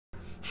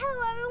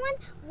Hello everyone,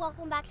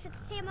 welcome back to the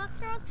Sandbox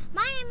Girls.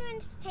 My name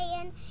is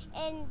Peyton,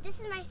 and this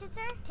is my sister,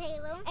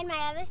 Taylor, and my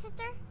other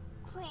sister,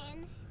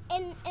 Quinn.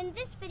 And in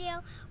this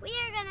video, we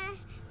are gonna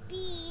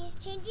be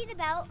changing the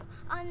belt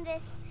on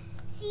this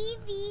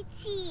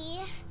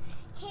CVT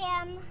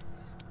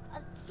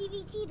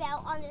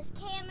belt on this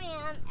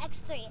Can-Am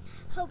X3.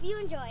 Hope you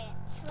enjoy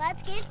it. So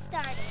let's get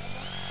started.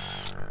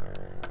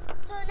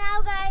 So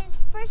now guys,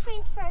 first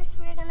things first,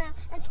 we're gonna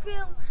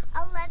unscrew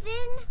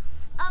 11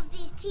 of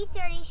these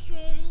T30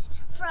 screws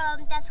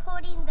that's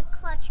holding the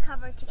clutch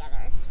cover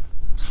together.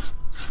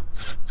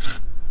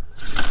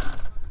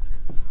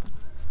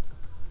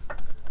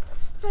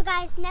 So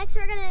guys, next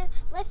we're gonna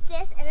lift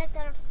this and it's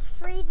gonna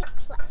free the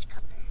clutch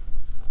cover.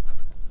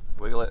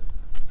 Wiggle it.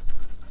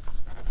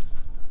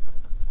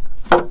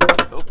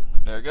 Oh,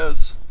 there it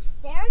goes.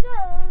 There it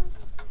goes.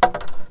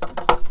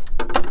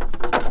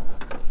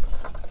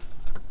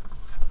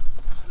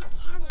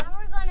 Now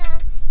we're gonna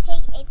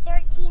take a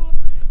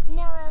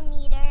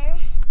 13mm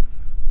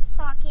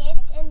socket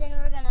and then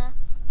we're gonna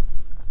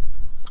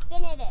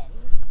spin it in.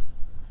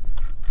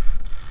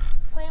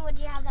 Quinn, would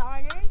you have the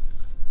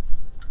honors?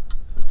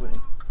 Quinny.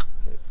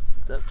 Okay,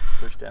 lift up,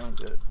 push down,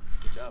 good.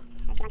 Good job.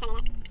 Keep on turning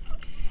it.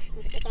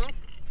 You keep your hands.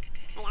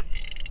 There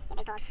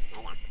you go. Get big pulls.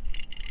 There you go.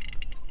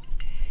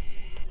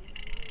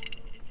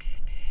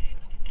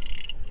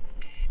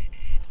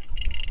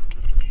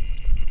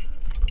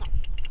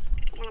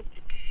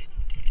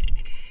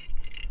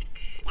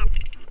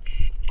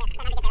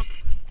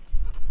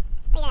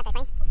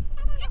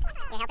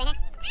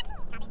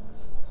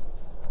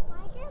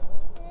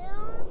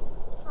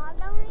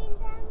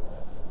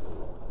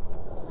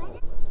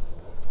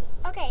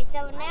 Okay,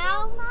 so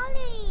now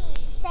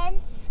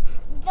since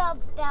the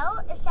belt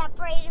is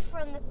separated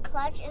from the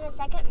clutch in the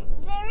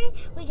secondary,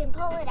 we can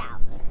pull it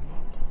out.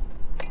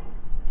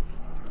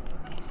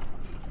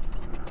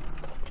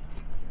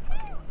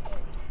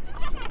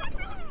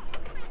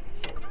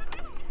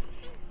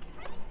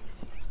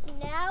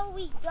 Now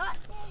we got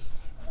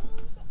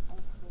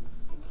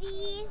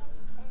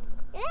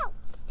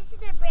this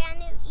is a brand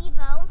new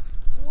Evo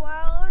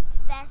World's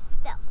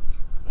Best Belt.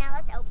 Now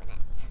let's open it.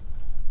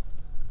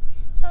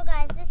 So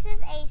guys, this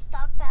is a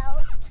stock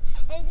belt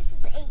and this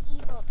is a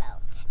Evo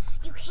belt.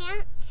 You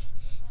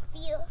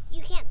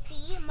can't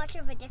see much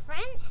of a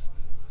difference,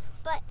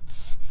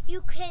 but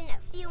you can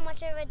feel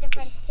much of a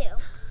difference too.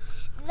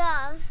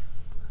 The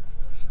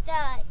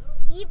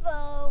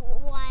Evo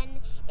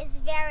one is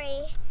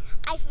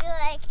I feel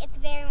like it's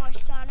very more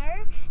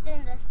stronger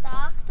than the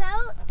stock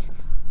belt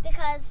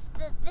because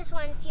this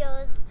one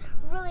feels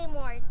really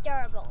more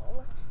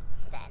durable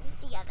than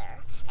the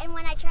other. And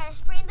when I try to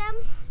spring them,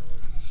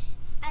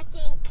 I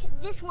think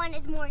this one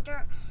is more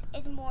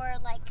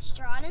like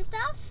strong and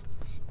stuff,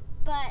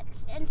 but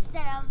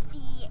instead of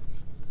the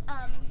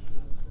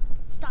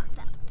stock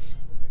belt.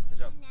 Good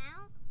job.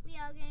 Now we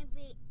are going to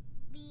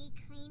be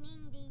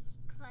cleaning these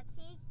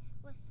clutches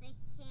with this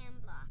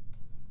sand block.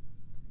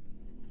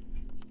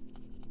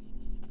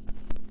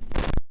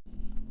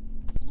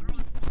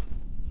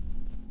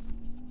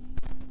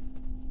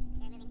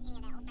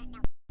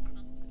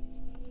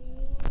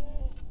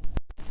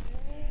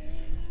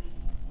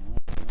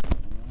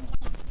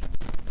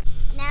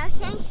 Now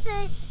since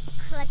the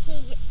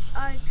clutches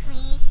are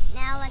clean,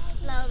 now let's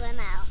blow them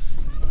out.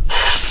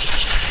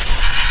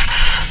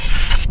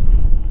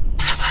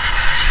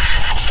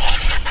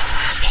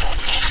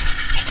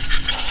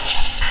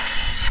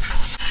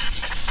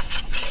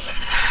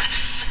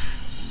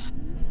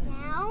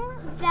 Now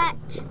that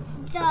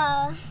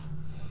the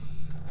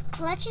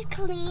clutch is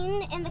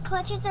clean and the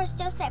clutches are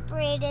still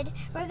separated,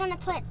 we're gonna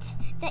put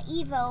the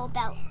Evo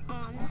belt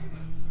on.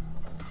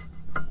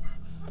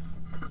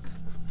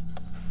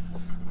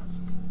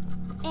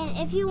 And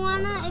if you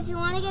wanna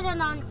get it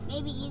on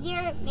maybe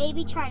easier,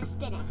 maybe try to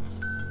spin it.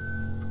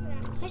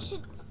 I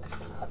should.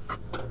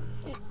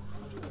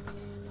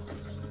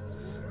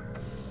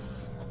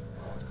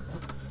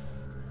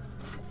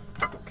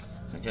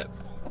 Good job.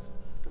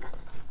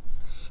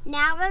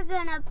 Now we're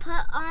gonna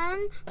put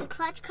on the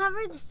clutch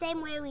cover the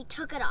same way we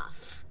took it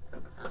off.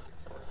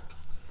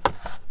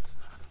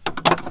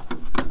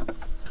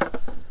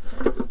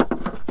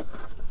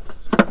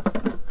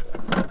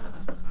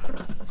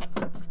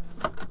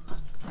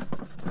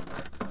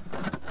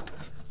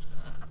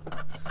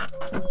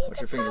 Wash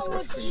your fingers, wash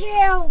your fingers.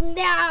 Chill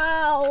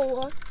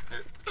now.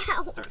 Here,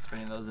 Ow. start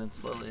spinning those in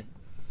slowly.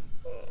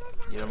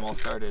 Get them all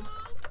started.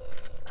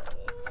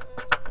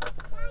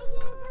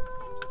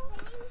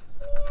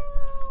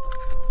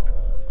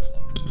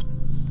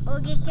 We're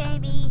just gonna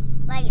be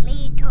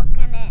lightly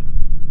torquing it.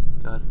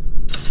 Good.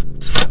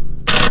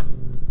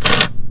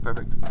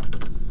 Perfect. Now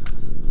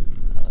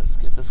let's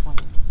get this one.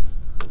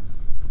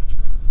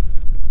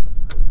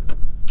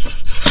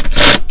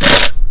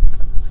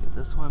 Let's get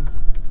this one.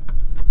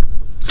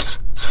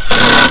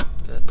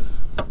 Good.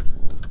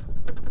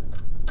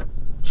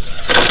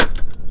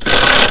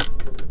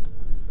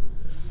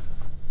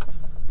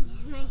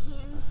 My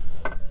hand.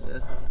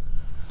 Good.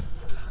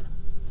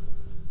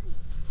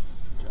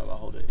 Good job. I'll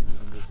hold it and you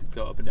can just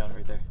go up and down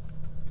right there.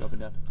 Go up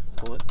and down.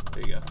 Pull it.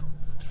 There you go.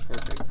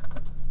 Perfect.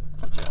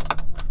 Good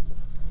job.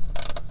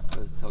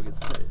 As the tail gets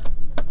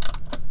tight.